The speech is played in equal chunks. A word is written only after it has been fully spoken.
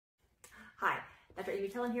Dr. Amy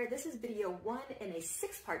Kellen here. This is video 1 in a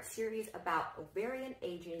 6-part series about ovarian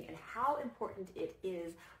aging and how important it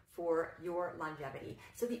is for your longevity.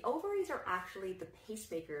 So the ovaries are actually the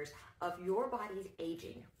pacemakers of your body's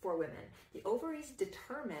aging for women. The ovaries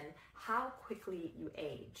determine how quickly you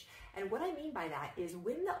age. And what I mean by that is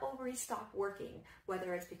when the ovaries stop working,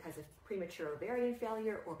 whether it's because of premature ovarian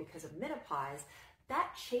failure or because of menopause,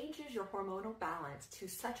 that changes your hormonal balance to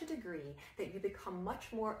such a degree that you become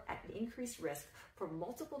much more at an increased risk for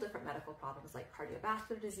multiple different medical problems like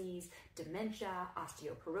cardiovascular disease, dementia,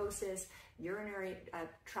 osteoporosis, urinary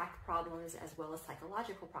tract problems, as well as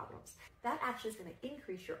psychological problems. That actually is going to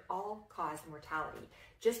increase your all-cause mortality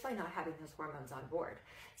just by not having those hormones on board.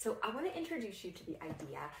 So I want to introduce you to the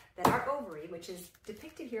idea that our ovary, which is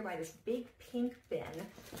depicted here by this big pink bin,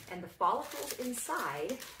 and the follicles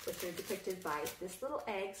inside, which are depicted by this little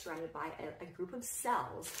egg surrounded by a group of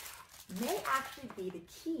cells, may actually be the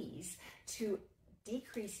keys to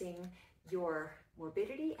decreasing your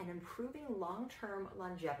morbidity and improving long-term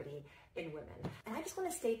longevity in women. And I just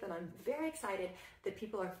want to state that I'm very excited that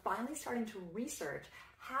people are finally starting to research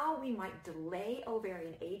how we might delay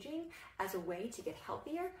ovarian aging as a way to get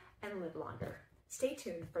healthier and live longer. Stay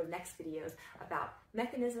tuned for the next videos about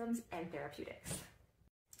mechanisms and therapeutics.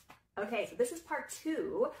 Okay, so this is part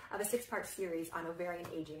 2 of a 6-part series on ovarian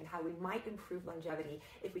aging and how we might improve longevity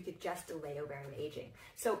if we could just delay ovarian aging.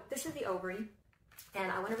 So this is the ovary.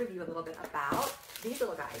 And I want to review a little bit about these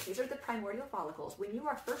little guys. These are the primordial follicles. When you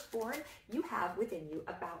are first born, you have within you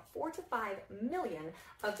about 4 to 5 million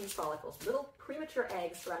of these follicles, little premature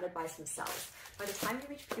eggs surrounded by some cells. By the time you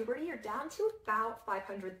reach puberty, you're down to about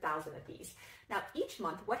 500,000 of these. Now, each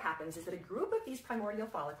month, what happens is that a group of these primordial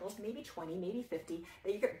follicles, maybe 20, maybe 50,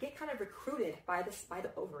 they get kind of recruited by the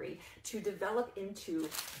ovary to develop into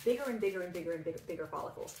bigger and bigger and bigger and bigger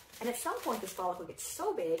follicles. And at some point, this follicle gets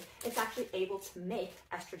so big, it's actually able to make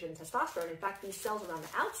estrogen and testosterone. In fact, these cells around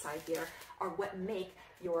the outside here are what make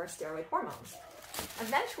your steroid hormones.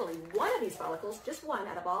 Eventually, one of these follicles, just one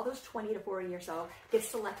out of all those 20 to 40 or so, gets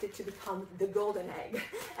selected to become the golden egg.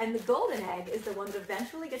 And the golden egg is the one that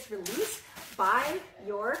eventually gets released by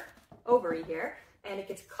your ovary here, and it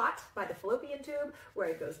gets caught by the fallopian tube where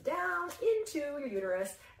it goes down into your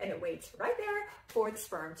uterus, and it waits right there for the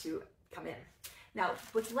sperm to come in. Now,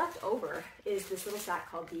 what's left over is this little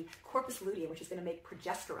sac called the corpus luteum, which is going to make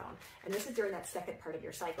progesterone, and this is during that second part of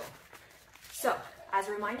your cycle. So, as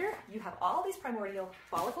a reminder, you have all these primordial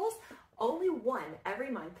follicles. Only one every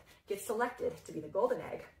month gets selected to be the golden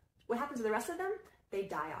egg. What happens to the rest of them? They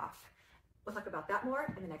die off. We'll talk about that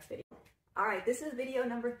more in the next video. All right, this is video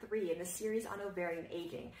number 3 in the series on ovarian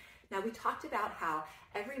aging. Now, we talked about how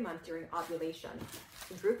every month during ovulation,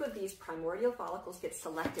 a group of these primordial follicles gets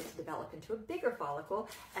selected to develop into a bigger follicle,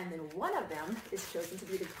 and then one of them is chosen to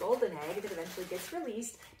be the golden egg that eventually gets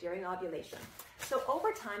released during ovulation. So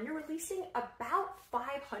over time, you're releasing about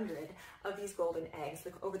 500 of these golden eggs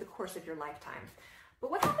over the course of your lifetime.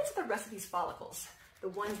 But what happens to the rest of these follicles? The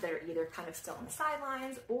ones that are either kind of still on the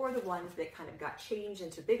sidelines or the ones that kind of got changed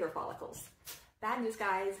into bigger follicles. Bad news,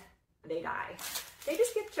 guys, they die. They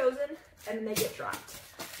just get chosen and then they get dropped.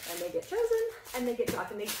 And they get chosen and they get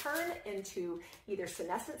dropped, and they turn into either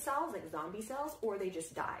senescent cells, like zombie cells, or they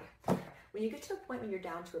just die. When you get to a point when you're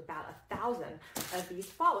down to about 1,000 of these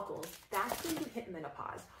follicles, that's when you hit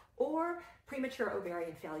menopause or premature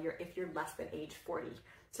ovarian failure if you're less than age 40.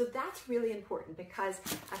 So that's really important because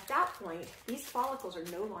at that point, these follicles are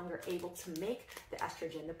no longer able to make the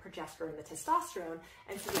estrogen, the progesterone, the testosterone,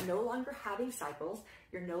 and so you're no longer having cycles,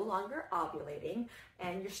 you're no longer ovulating,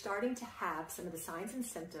 and you're starting to have some of the signs and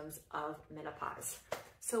symptoms of menopause.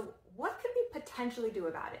 So what can we potentially do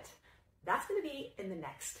about it? That's going to be in the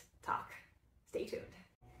next talk. Stay tuned.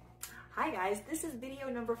 Hi guys, this is video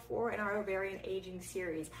number 4 in our ovarian aging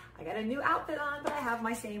series. I got a new outfit on, but I have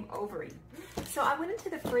my same ovary. So I went into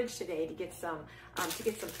the fridge today to get some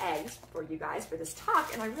eggs for you guys for this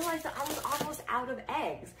talk, and I realized that I was almost out of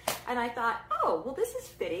eggs. And I thought, oh, well, this is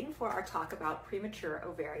fitting for our talk about premature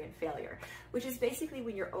ovarian failure, which is basically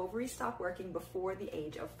when your ovaries stop working before the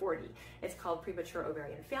age of 40. It's called premature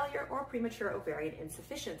ovarian failure or premature ovarian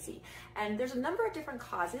insufficiency. And there's a number of different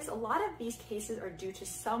causes. A lot of these cases are due to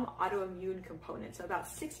some autoimmune component. So about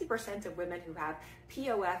 60% of women who have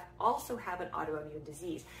POF also have an autoimmune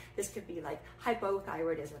disease. This could be like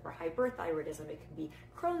hypothyroidism or hyperthyroidism. It could be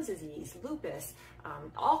Crohn's disease, lupus,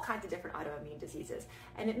 all kinds of different autoimmune diseases.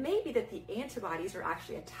 And it may be that the antibodies are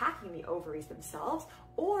actually attacking the ovaries themselves,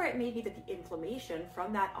 or it may be that the inflammation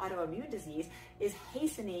from that autoimmune disease is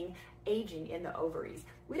hastening aging in the ovaries?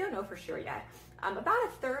 We don't know for sure yet. About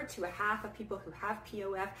a third to a half of people who have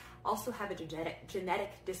POF also have a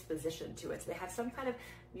genetic disposition to it. So they have some kind of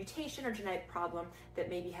mutation or genetic problem that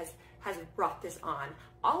maybe has brought this on.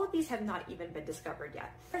 All of these have not even been discovered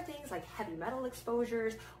yet. Other things like heavy metal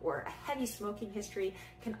exposures or a heavy smoking history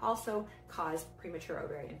can also cause premature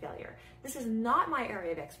ovarian failure. This is not my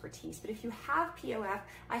area of expertise, but if you have POF,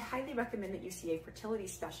 I highly recommend that you see a fertility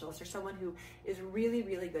specialist or someone who is really,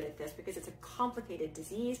 really good at this, because it's a complicated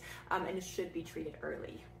disease and it should be treated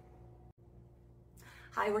early.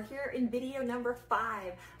 Hi, we're here in video number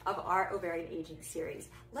 5 of our ovarian aging series.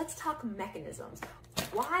 Let's talk mechanisms.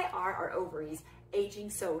 Why are our ovaries aging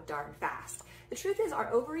so darn fast? The truth is,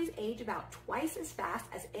 our ovaries age about twice as fast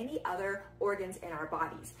as any other organs in our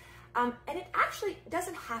bodies. And it actually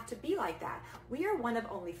doesn't have to be like that. We are one of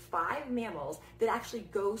only 5 mammals that actually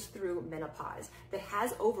goes through menopause, that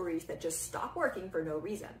has ovaries that just stop working for no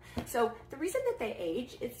reason. So the reason that they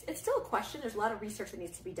age, it's still a question. There's a lot of research that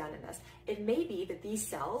needs to be done in this. It may be that these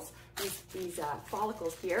cells, these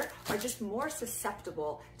follicles here, are just more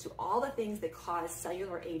susceptible to all the things that cause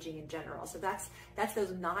cellular aging in general. So that's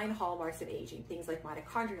those 9 hallmarks of aging, things like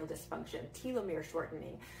mitochondrial dysfunction, telomere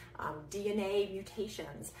shortening, DNA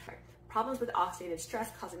mutations, problems with oxidative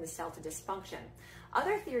stress causing the cell to dysfunction.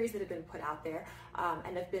 Other theories that have been put out there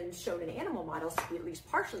and have been shown in animal models to be at least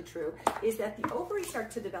partially true is that the ovaries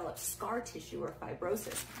start to develop scar tissue or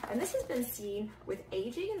fibrosis. And this has been seen with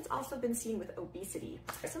aging, and it's also been seen with obesity.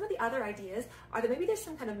 Some of the other ideas are that maybe there's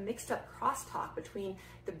some kind of mixed up crosstalk between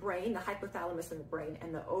the brain, the hypothalamus in the brain,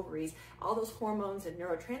 and the ovaries. All those hormones and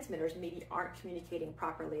neurotransmitters maybe aren't communicating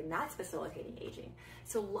properly, and that's facilitating aging.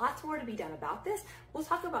 So lots more to be done about this. We'll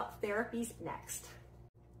talk about therapies next.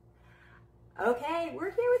 Okay,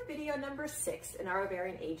 we're here with video number 6 in our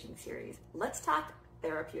ovarian aging series. Let's talk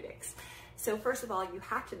therapeutics. So first of all, you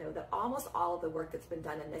have to know that almost all of the work that's been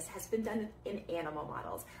done in this has been done in animal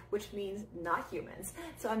models, which means not humans.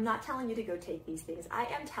 So I'm not telling you to go take these things. I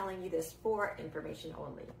am telling you this for information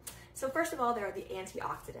only. So first of all, there are the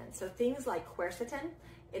antioxidants. So things like quercetin,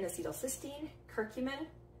 N-acetylcysteine, curcumin,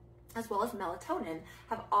 as well as melatonin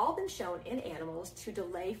have all been shown in animals to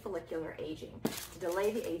delay follicular aging, to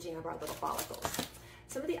delay the aging of our little follicles.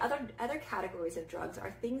 Some of the other categories of drugs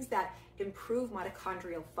are things that improve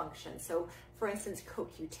mitochondrial function. So for instance,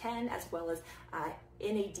 CoQ10 as well as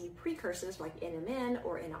NAD precursors like NMN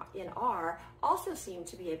or NR also seem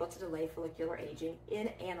to be able to delay follicular aging in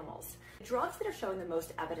animals. The drugs that are showing the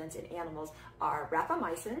most evidence in animals are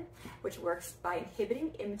rapamycin, which works by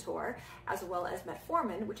inhibiting mTOR, as well as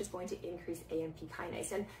metformin, which is going to increase AMP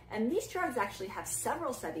kinase. And these drugs actually have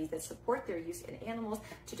several studies that support their use in animals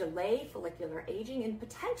to delay follicular aging and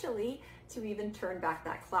potentially to even turn back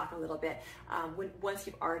that clock a little bit once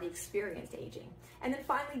you've already experienced aging. And then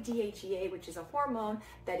finally, DHEA, which is a hormone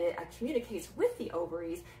that it communicates with the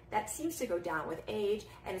ovaries, that seems to go down with age,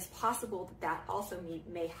 and it's possible that that also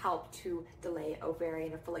may help to delay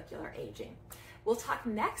ovarian or follicular aging. We'll talk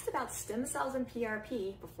next about stem cells and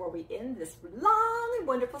PRP before we end this long and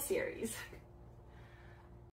wonderful series.